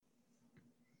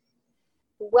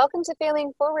Welcome to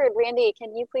Failing Forward. Randy,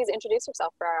 can you please introduce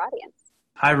yourself for our audience?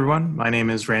 Hi, everyone. My name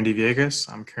is Randy Viegas.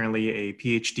 I'm currently a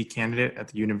PhD candidate at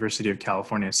the University of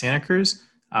California, Santa Cruz,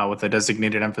 with a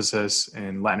designated emphasis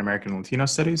in Latin American and Latino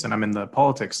studies, and I'm in the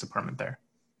politics department there.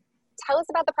 Tell us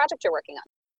about the project you're working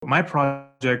on. My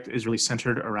project is really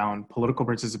centered around political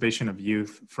participation of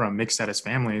youth from mixed status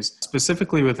families,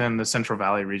 specifically within the Central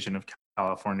Valley region of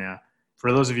California.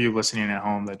 For those of you listening at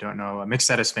home that don't know, a mixed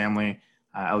status family,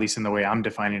 at least in the way I'm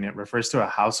defining it, refers to a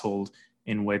household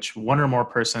in which one or more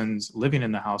persons living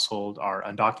in the household are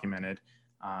undocumented,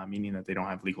 meaning that they don't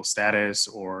have legal status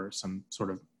or some sort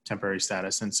of temporary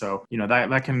status. And so,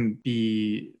 that can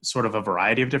be sort of a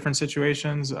variety of different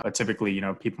situations. Typically,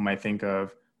 people might think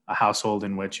of a household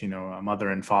in which, a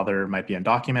mother and father might be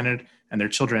undocumented and their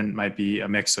children might be a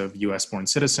mix of US born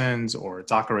citizens or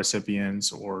DACA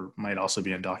recipients, or might also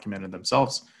be undocumented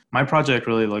themselves. My project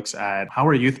really looks at how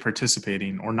are youth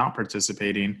participating or not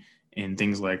participating in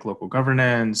things like local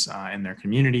governance, in their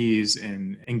communities,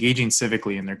 in engaging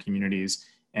civically in their communities,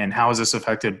 and how is this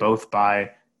affected both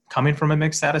by coming from a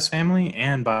mixed status family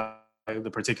and by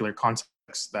the particular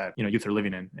context that youth are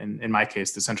living in my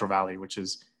case, the Central Valley, which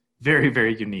is very,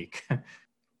 very unique.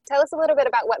 Tell us a little bit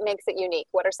about what makes it unique.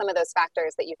 What are some of those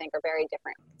factors that you think are very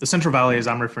different? The Central Valley, as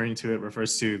I'm referring to it,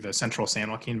 refers to the Central San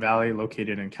Joaquin Valley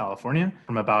located in California,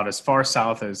 from about as far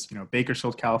south as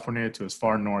Bakersfield, California, to as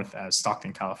far north as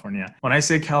Stockton, California. When I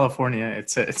say California,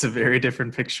 it's a very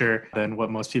different picture than what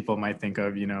most people might think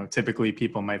of. Typically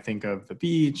people might think of the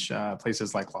beach,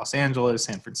 places like Los Angeles,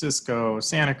 San Francisco,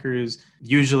 Santa Cruz.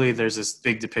 Usually there's this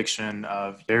big depiction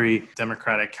of very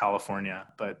democratic California,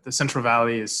 but the Central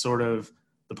Valley is sort of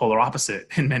the polar opposite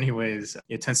in many ways.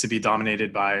 It tends to be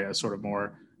dominated by a sort of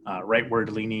more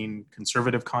rightward-leaning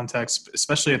conservative context,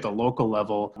 especially at the local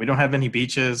level. We don't have any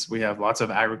beaches. We have lots of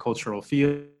agricultural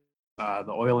fields.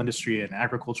 The oil industry and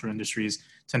agriculture industries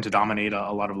tend to dominate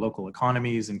a lot of local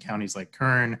economies in counties like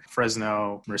Kern,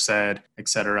 Fresno, Merced, et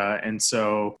cetera. And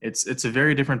so it's a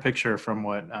very different picture from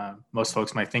what most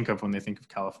folks might think of when they think of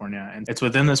California. And it's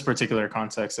within this particular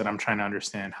context that I'm trying to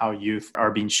understand how youth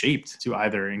are being shaped to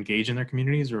either engage in their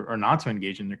communities or not to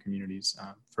engage in their communities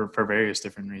for various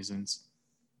different reasons.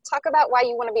 Talk about why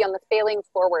you want to be on the Failing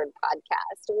Forward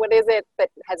podcast. What is it that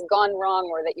has gone wrong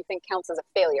or that you think counts as a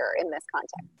failure in this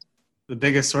context? The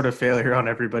biggest sort of failure on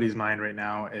everybody's mind right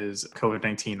now is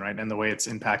COVID-19, right? And the way it's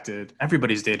impacted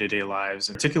everybody's day-to-day lives.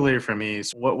 And particularly for me,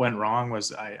 so what went wrong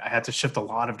was I had to shift a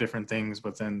lot of different things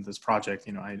within this project.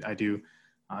 I do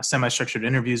semi-structured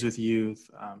interviews with youth,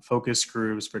 focus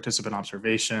groups, participant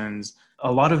observations,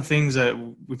 a lot of things that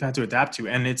we've had to adapt to.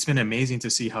 And it's been amazing to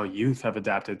see how youth have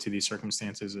adapted to these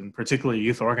circumstances, and particularly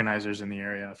youth organizers in the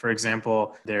area. For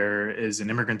example, there is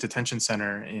an immigrant detention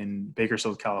center in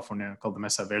Bakersfield, California called the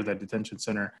Mesa Verde Detention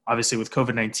Center. Obviously with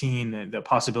COVID-19, the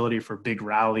possibility for big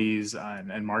rallies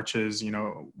and marches,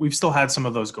 we've still had some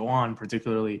of those go on,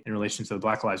 particularly in relation to the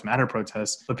Black Lives Matter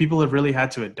protests, but people have really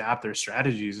had to adapt their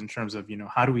strategies in terms of,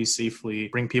 how do we safely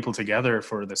bring people together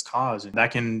for this cause? And that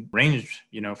can range,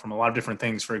 from a lot of different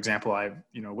things. For example, I've,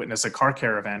 witnessed a car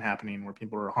caravan happening where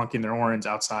people are honking their horns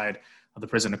outside of the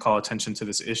prison to call attention to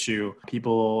this issue.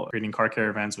 People creating car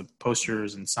caravans with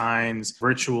posters and signs,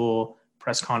 virtual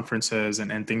press conferences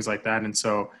and things like that. And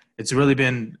so it's really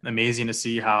been amazing to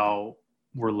see how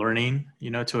we're learning,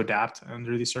 to adapt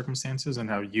under these circumstances, and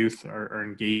how youth are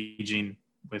engaging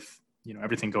with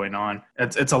everything going on.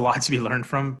 It's a lot to be learned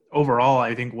from. Overall,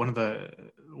 I think one of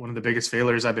the biggest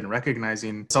failures I've been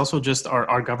recognizing, it's also just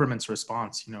our government's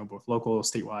response, both local,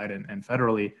 statewide, and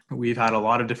federally. We've had a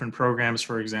lot of different programs,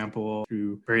 for example,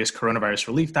 through various coronavirus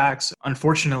relief acts.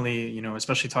 Unfortunately,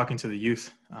 especially talking to the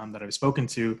youth that I've spoken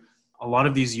to, a lot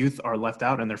of these youth are left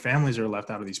out and their families are left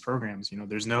out of these programs.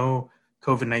 There's no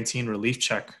COVID-19 relief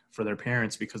check for their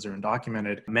parents because they're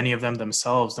undocumented. Many of them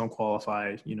themselves don't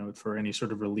qualify, for any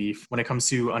sort of relief. When it comes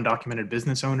to undocumented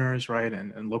business owners, right,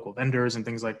 and local vendors and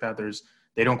things like that,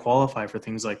 they don't qualify for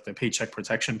things like the Paycheck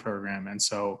Protection Program. And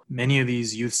so many of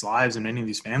these youth's lives and many of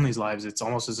these families' lives, it's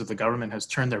almost as if the government has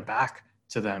turned their back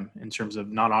to them in terms of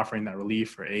not offering that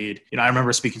relief or aid. I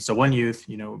remember speaking to one youth,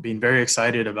 being very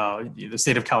excited about the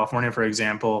state of California, for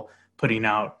example, putting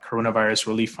out coronavirus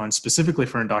relief funds specifically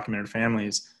for undocumented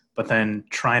families, but then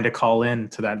trying to call in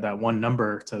to that one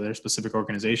number to their specific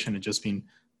organization and just being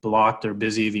blocked or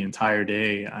busy the entire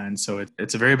day. And so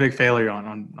it's a very big failure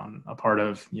on a part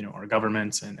of our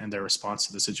governments and their response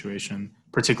to the situation,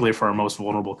 particularly for our most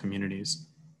vulnerable communities.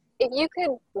 If you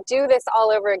could do this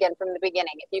all over again from the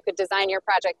beginning, if you could design your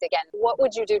project again, what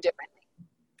would you do differently?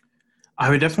 I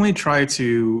would definitely try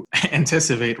to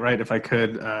anticipate, right, if I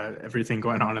could, everything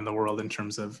going on in the world in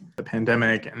terms of the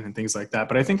pandemic and things like that.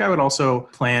 But I think I would also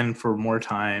plan for more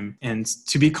time and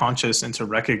to be conscious and to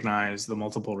recognize the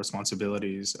multiple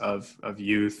responsibilities of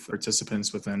youth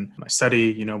participants within my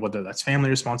study, whether that's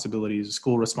family responsibilities,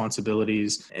 school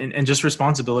responsibilities, and just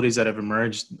responsibilities that have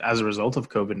emerged as a result of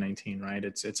COVID-19, right?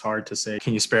 It's hard to say,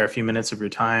 can you spare a few minutes of your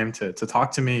time to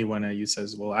talk to me when a youth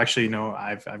says, well, actually, no,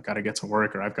 I've got to get to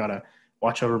work, or I've got to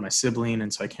watch over my sibling,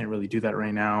 and so I can't really do that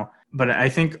right now. But I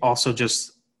think also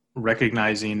just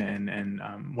recognizing and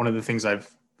one of the things I've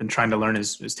been trying to learn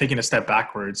is taking a step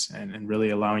backwards and really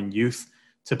allowing youth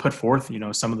to put forth,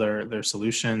 some of their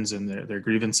solutions and their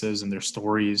grievances and their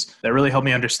stories that really help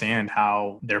me understand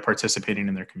how they're participating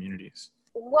in their communities.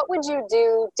 What would you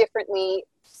do differently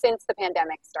since the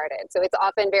pandemic started? So it's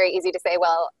often very easy to say,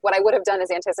 well, what I would have done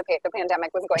is anticipate the pandemic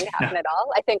was going to happen at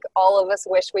all. I think all of us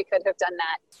wish we could have done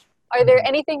that. Are there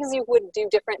any things you would do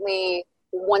differently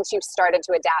once you started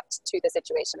to adapt to the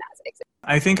situation as it exists?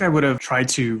 I think I would have tried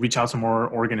to reach out to more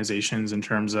organizations in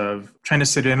terms of trying to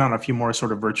sit in on a few more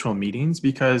sort of virtual meetings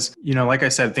because, like I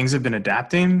said, things have been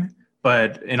adapting,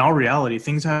 but in all reality,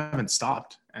 things haven't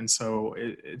stopped. And so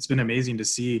it's been amazing to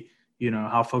see,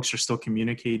 how folks are still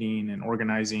communicating and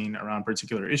organizing around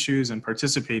particular issues and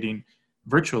participating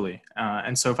virtually.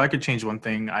 And so if I could change one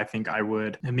thing, I think I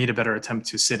would have made a better attempt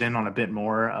to sit in on a bit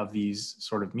more of these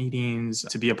sort of meetings,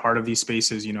 to be a part of these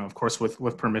spaces, of course,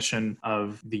 with permission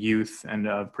of the youth and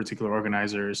of particular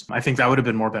organizers. I think that would have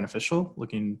been more beneficial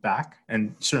looking back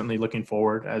and certainly looking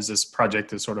forward as this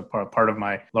project is sort of part of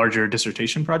my larger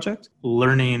dissertation project,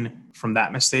 learning from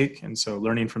that mistake. And so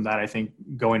learning from that, I think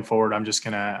going forward, I'm just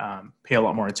going to pay a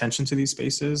lot more attention to these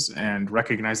spaces and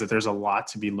recognize that there's a lot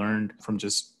to be learned from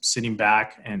just sitting back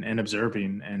and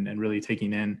observing and really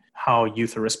taking in how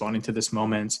youth are responding to this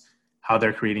moment, how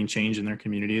they're creating change in their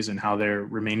communities, and how they're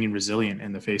remaining resilient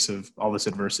in the face of all this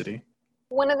adversity.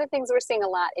 One of the things we're seeing a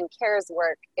lot in CARE's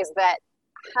work is that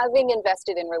having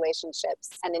invested in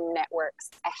relationships and in networks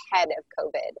ahead of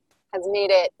COVID has made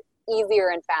it easier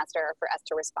and faster for us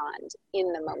to respond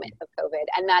in the moment of COVID.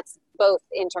 And that's both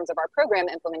in terms of our program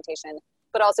implementation,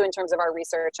 but also in terms of our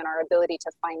research and our ability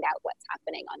to find out what's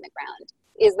happening on the ground.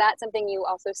 Is that something you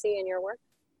also see in your work?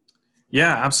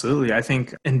 Yeah, absolutely. I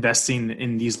think investing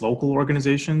in these local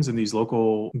organizations and these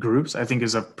local groups, I think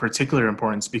is of particular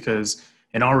importance because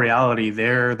in all reality,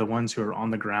 they're the ones who are on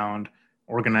the ground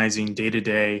organizing day to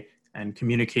day and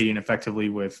communicating effectively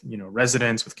with,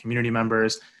 residents, with community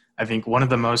members. I think one of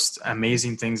the most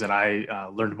amazing things that I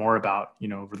learned more about,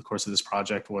 over the course of this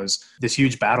project was this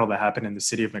huge battle that happened in the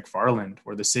city of McFarland,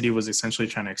 where the city was essentially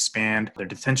trying to expand their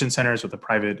detention centers with a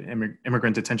private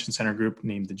immigrant detention center group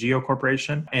named the GEO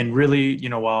Corporation. And really,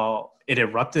 while it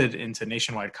erupted into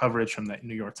nationwide coverage from the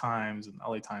New York Times and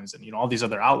LA Times and all these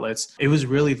other outlets, it was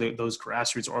really those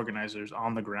grassroots organizers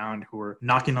on the ground who were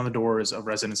knocking on the doors of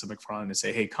residents of McFarland to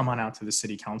say, hey, come on out to the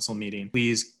city council meeting.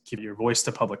 Please keep your voice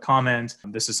to public comment.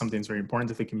 This is something that's very important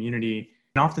to the community.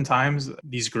 And oftentimes,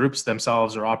 these groups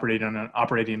themselves are operating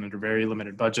under very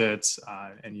limited budgets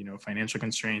and financial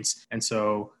constraints. And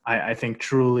so I think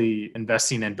truly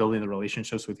investing and building the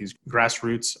relationships with these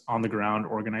grassroots on the ground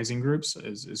organizing groups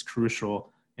is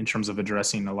crucial in terms of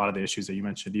addressing a lot of the issues that you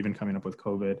mentioned, even coming up with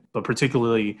COVID, but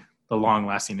particularly the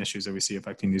long-lasting issues that we see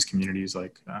affecting these communities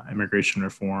like immigration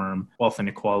reform, wealth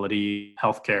inequality,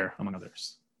 healthcare, among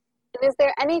others. And is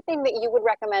there anything that you would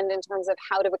recommend in terms of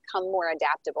how to become more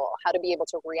adaptable, how to be able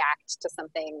to react to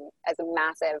something as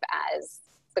massive as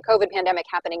the COVID pandemic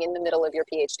happening in the middle of your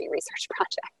PhD research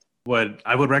project? What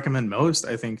I would recommend most,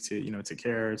 I think, to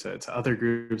CARE, to other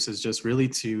groups, is just really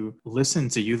to listen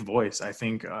to youth voice. I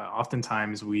think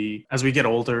oftentimes as we get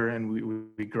older and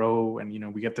we grow and,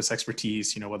 we get this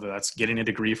expertise, whether that's getting a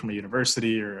degree from a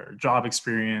university or job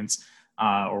experience,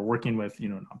 or working with,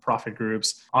 nonprofit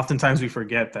groups. Oftentimes we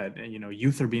forget that,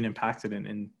 youth are being impacted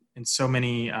in so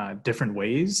many different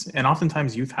ways. And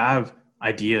oftentimes youth have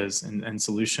ideas and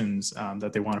solutions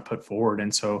that they want to put forward.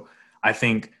 And so I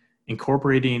think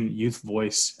incorporating youth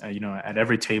voice, at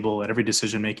every table, at every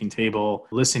decision-making table,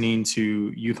 listening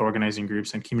to youth organizing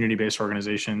groups and community-based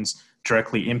organizations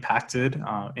directly impacted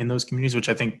in those communities, which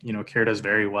I think, CARE does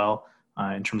very well.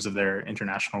 In terms of their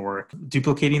international work.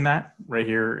 Duplicating that right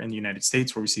here in the United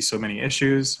States where we see so many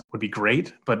issues would be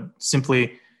great, but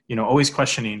simply, always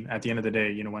questioning at the end of the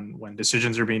day, when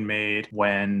decisions are being made,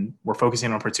 when we're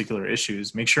focusing on particular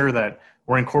issues, make sure that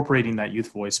we're incorporating that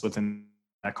youth voice within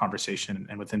that conversation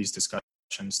and within these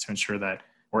discussions to ensure that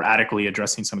we're adequately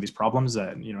addressing some of these problems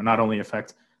that, not only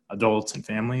affect adults and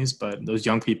families, but those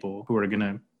young people who are going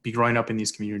to be growing up in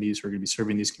these communities, who are going to be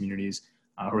serving these communities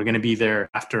who are going to be there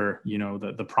after,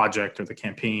 the project or the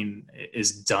campaign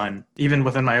is done. Even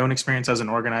within my own experience as an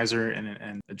organizer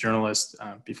and a journalist,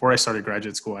 before I started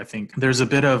graduate school, I think there's a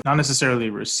bit of not necessarily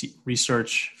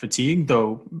research fatigue,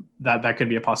 though that could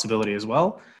be a possibility as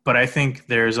well. But I think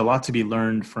there's a lot to be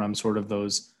learned from sort of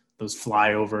those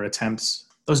flyover attempts,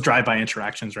 those drive-by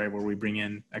interactions, right, where we bring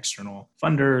in external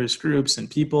funders, groups, and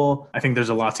people. I think there's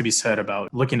a lot to be said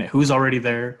about looking at who's already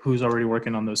there, who's already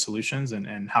working on those solutions,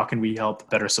 and how can we help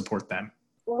better support them.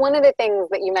 One of the things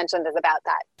that you mentioned is about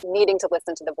that, needing to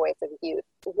listen to the voice of youth.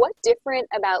 What's different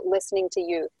about listening to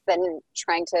youth than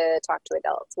trying to talk to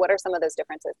adults? What are some of those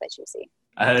differences that you see?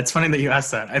 It's funny that you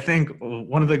asked that. I think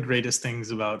one of the greatest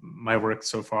things about my work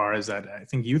so far is that I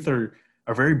think youth are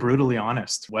very brutally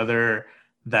honest, whether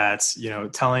that's,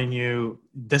 telling you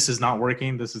this is not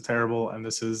working, this is terrible, and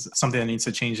this is something that needs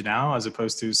to change now, as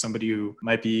opposed to somebody who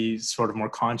might be sort of more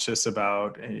conscious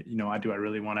about, do I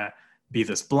really want to be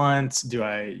this blunt? Do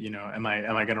I, am I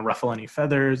going to ruffle any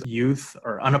feathers? Youth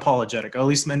are unapologetic, at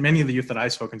least many of the youth that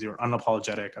I've spoken to are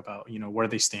unapologetic about, where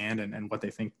they stand and what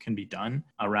they think can be done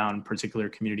around particular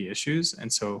community issues.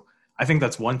 And so I think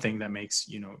that's one thing that makes,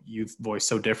 youth voice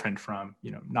so different from,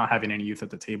 not having any youth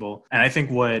at the table. And I think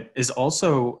what is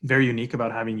also very unique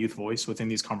about having youth voice within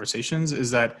these conversations is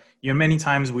that, many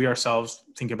times we ourselves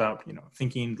think about,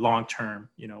 thinking long term,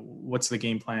 what's the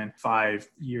game plan 5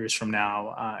 years from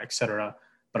now, et cetera.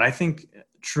 But I think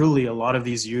truly a lot of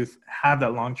these youth have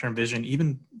that long-term vision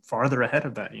even farther ahead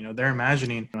of that. They're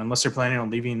imagining, unless they're planning on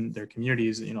leaving their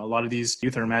communities, a lot of these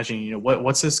youth are imagining,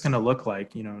 what's this going to look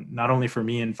like, not only for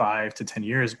me in 5 to 10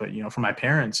 years, but, for my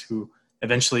parents who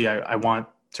eventually I want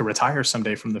to retire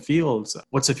someday from the fields.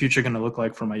 What's the future going to look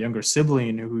like for my younger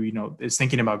sibling who, is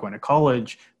thinking about going to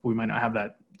college, but we might not have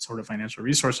that sort of financial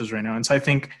resources right now. And so I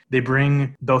think they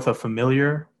bring both a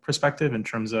familiar perspective in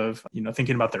terms of,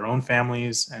 thinking about their own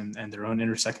families and their own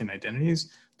intersecting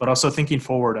identities, but also thinking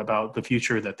forward about the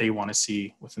future that they want to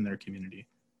see within their community.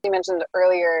 You mentioned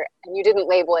earlier, and you didn't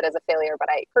label it as a failure, but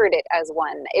I heard it as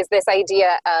one, is this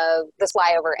idea of the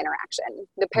flyover interaction.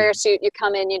 The parachute, you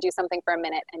come in, you do something for a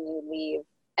minute and you leave.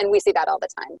 And we see that all the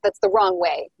time. That's the wrong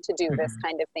way to do this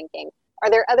kind of thinking. Are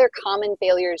there other common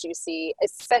failures you see,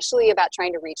 especially about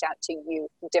trying to reach out to youth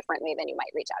differently than you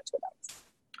might reach out to adults?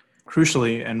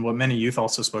 Crucially, and what many youth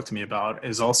also spoke to me about,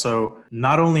 is also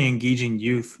not only engaging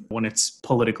youth when it's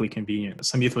politically convenient.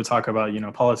 Some youth would talk about,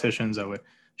 politicians that would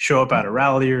show up at a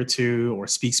rally or two or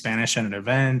speak Spanish at an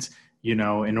event,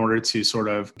 in order to sort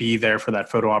of be there for that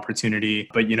photo opportunity.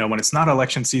 But, when it's not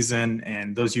election season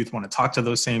and those youth want to talk to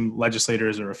those same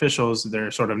legislators or officials,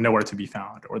 they're sort of nowhere to be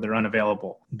found or they're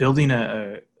unavailable. Building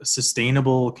a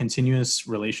sustainable, continuous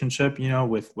relationship,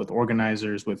 with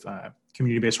organizers, with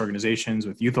community-based organizations,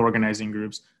 with youth organizing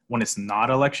groups, when it's not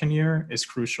election year is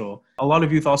crucial. A lot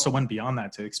of youth also went beyond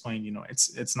that to explain,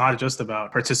 it's not just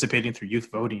about participating through youth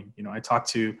voting. I talked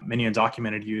to many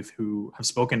undocumented youth who have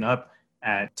spoken up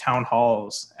at town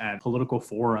halls, at political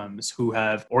forums, who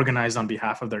have organized on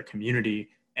behalf of their community.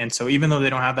 And so even though they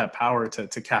don't have that power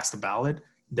to cast a ballot,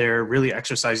 they're really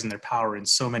exercising their power in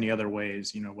so many other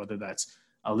ways, whether that's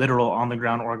a literal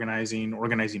on-the-ground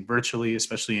organizing virtually,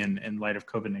 especially in light of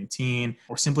COVID-19,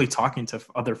 or simply talking to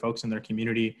other folks in their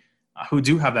community who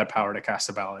do have that power to cast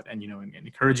a ballot and, and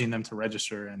encouraging them to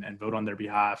register and vote on their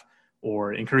behalf,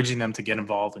 or encouraging them to get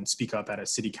involved and speak up at a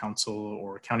city council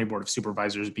or county board of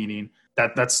supervisors meeting.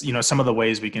 That's some of the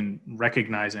ways we can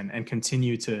recognize and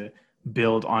continue to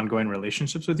build ongoing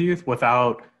relationships with youth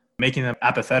without making them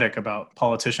apathetic about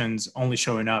politicians only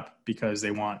showing up because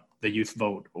they want the youth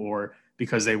vote, or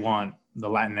because they want the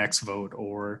Latinx vote,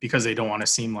 or because they don't want to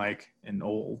seem like an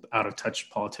old, out of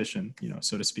touch politician,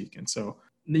 so to speak. And so,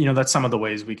 that's some of the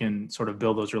ways we can sort of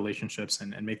build those relationships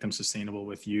and make them sustainable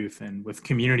with youth and with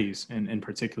communities in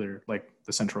particular, like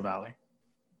the Central Valley.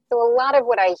 So a lot of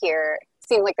what I hear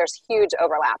seems like there's huge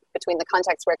overlap between the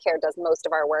context where CARE does most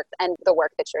of our work and the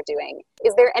work that you're doing.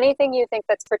 Is there anything you think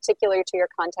that's particular to your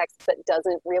context that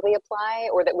doesn't really apply,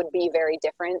 or that would be very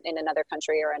different in another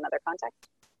country or another context?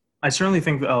 I certainly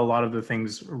think that a lot of the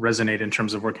things resonate in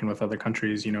terms of working with other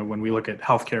countries. When we look at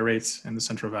healthcare rates in the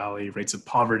Central Valley, rates of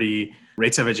poverty,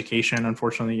 rates of education,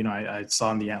 unfortunately, I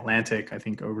saw in the Atlantic, I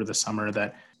think over the summer,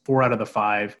 that 4 out of the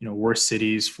 5, worst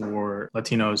cities for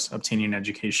Latinos obtaining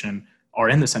education are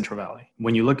in the Central Valley.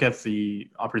 When you look at the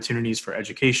opportunities for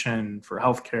education, for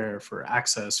healthcare, for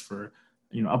access, for,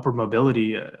 upward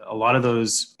mobility, a lot of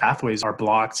those pathways are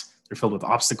blocked. They're filled with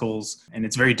obstacles, and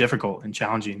it's very difficult and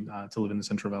challenging to live in the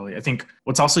Central Valley. I think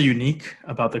what's also unique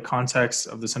about the context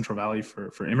of the Central Valley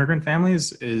for immigrant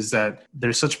families is that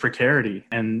there's such precarity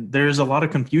and there's a lot of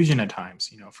confusion at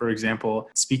times. For example,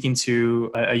 speaking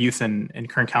to a youth in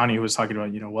Kern County who was talking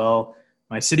about, well,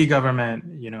 my city government,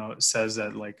 says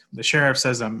that like the sheriff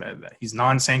says that he's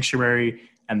non-sanctuary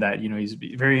and that, he's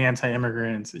very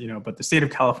anti-immigrant, but the state of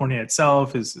California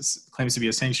itself claims to be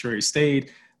a sanctuary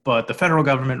state. But the federal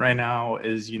government right now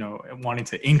is, wanting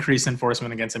to increase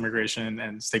enforcement against immigration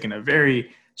and it's taking a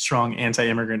very strong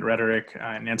anti-immigrant rhetoric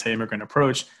and anti-immigrant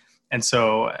approach. And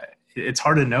so it's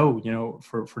hard to know,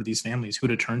 for these families who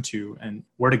to turn to and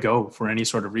where to go for any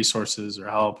sort of resources or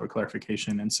help or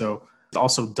clarification. And so it's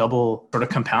also double sort of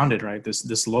compounded, right?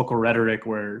 This local rhetoric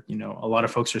where, a lot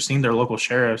of folks are seeing their local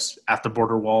sheriffs at the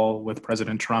border wall with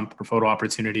President Trump for photo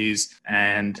opportunities.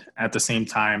 And at the same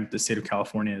time, the state of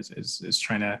California is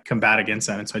trying to combat against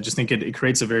that. And so I just think it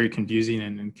creates a very confusing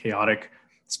and chaotic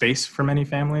space for many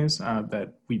families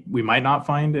that we might not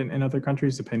find in other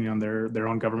countries, depending on their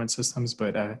own government systems.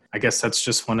 But I guess that's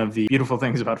just one of the beautiful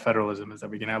things about federalism is that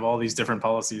we can have all these different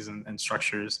policies and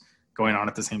structures going on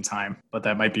at the same time, but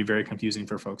that might be very confusing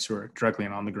for folks who are directly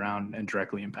on the ground and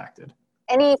directly impacted.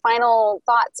 Any final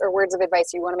thoughts or words of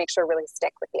advice you want to make sure really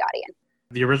stick with the audience?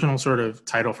 The original sort of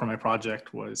title for my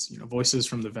project was, Voices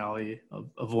from the Valley of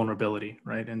Vulnerability,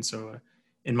 right? And so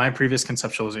in my previous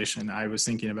conceptualization, I was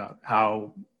thinking about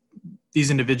how these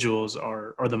individuals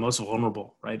are the most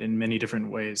vulnerable, right, in many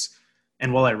different ways.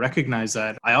 And while I recognize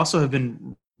that, I also have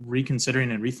been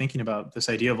reconsidering and rethinking about this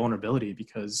idea of vulnerability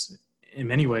because in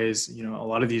many ways, a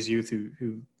lot of these youth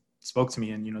who spoke to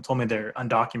me and, told me they're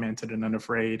undocumented and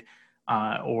unafraid,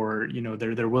 or,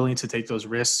 they're willing to take those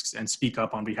risks and speak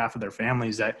up on behalf of their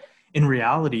families, that in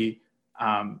reality,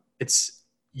 it's,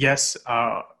 yes,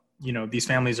 these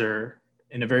families are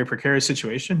in a very precarious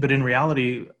situation, but in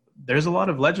reality, there's a lot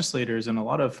of legislators and a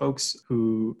lot of folks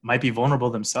who might be vulnerable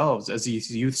themselves as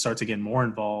these youth start to get more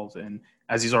involved and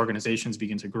as these organizations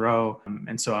begin to grow.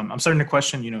 And so I'm starting to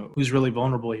question, who's really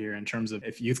vulnerable here in terms of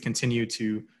if youth continue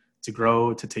to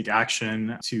grow, to take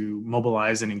action, to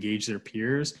mobilize and engage their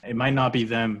peers. It might not be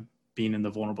them being in the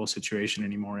vulnerable situation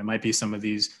anymore. It might be some of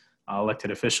these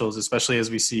elected officials, especially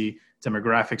as we see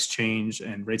demographics change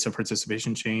and rates of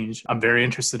participation change. I'm very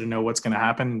interested to know what's going to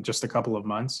happen in just a couple of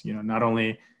months, not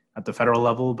only at the federal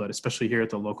level, but especially here at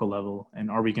the local level. And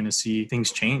are we going to see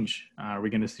things change? Are we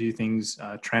going to see things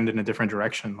trend in a different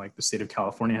direction like the state of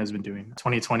California has been doing?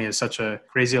 2020 is such a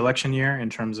crazy election year in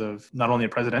terms of not only a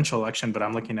presidential election, but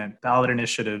I'm looking at ballot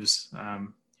initiatives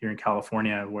here in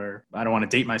California where I don't want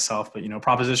to date myself, but,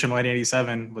 Proposition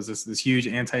 187 was this huge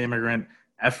anti-immigrant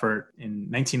effort in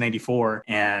 1994.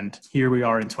 And here we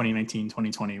are in 2019,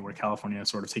 2020, where California has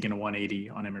sort of taken a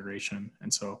 180 on immigration.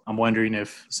 And so I'm wondering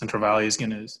if Central Valley is going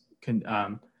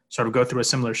to sort of go through a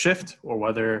similar shift or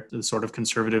whether the sort of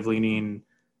conservative leaning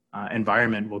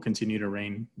environment will continue to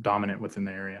reign dominant within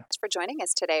the area. Thanks for joining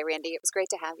us today, Randy. It was great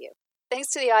to have you. Thanks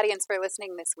to the audience for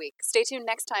listening this week. Stay tuned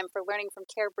next time for learning from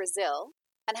CARE Brazil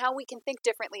and how we can think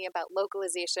differently about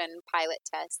localization, pilot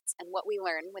tests, and what we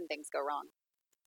learn when things go wrong.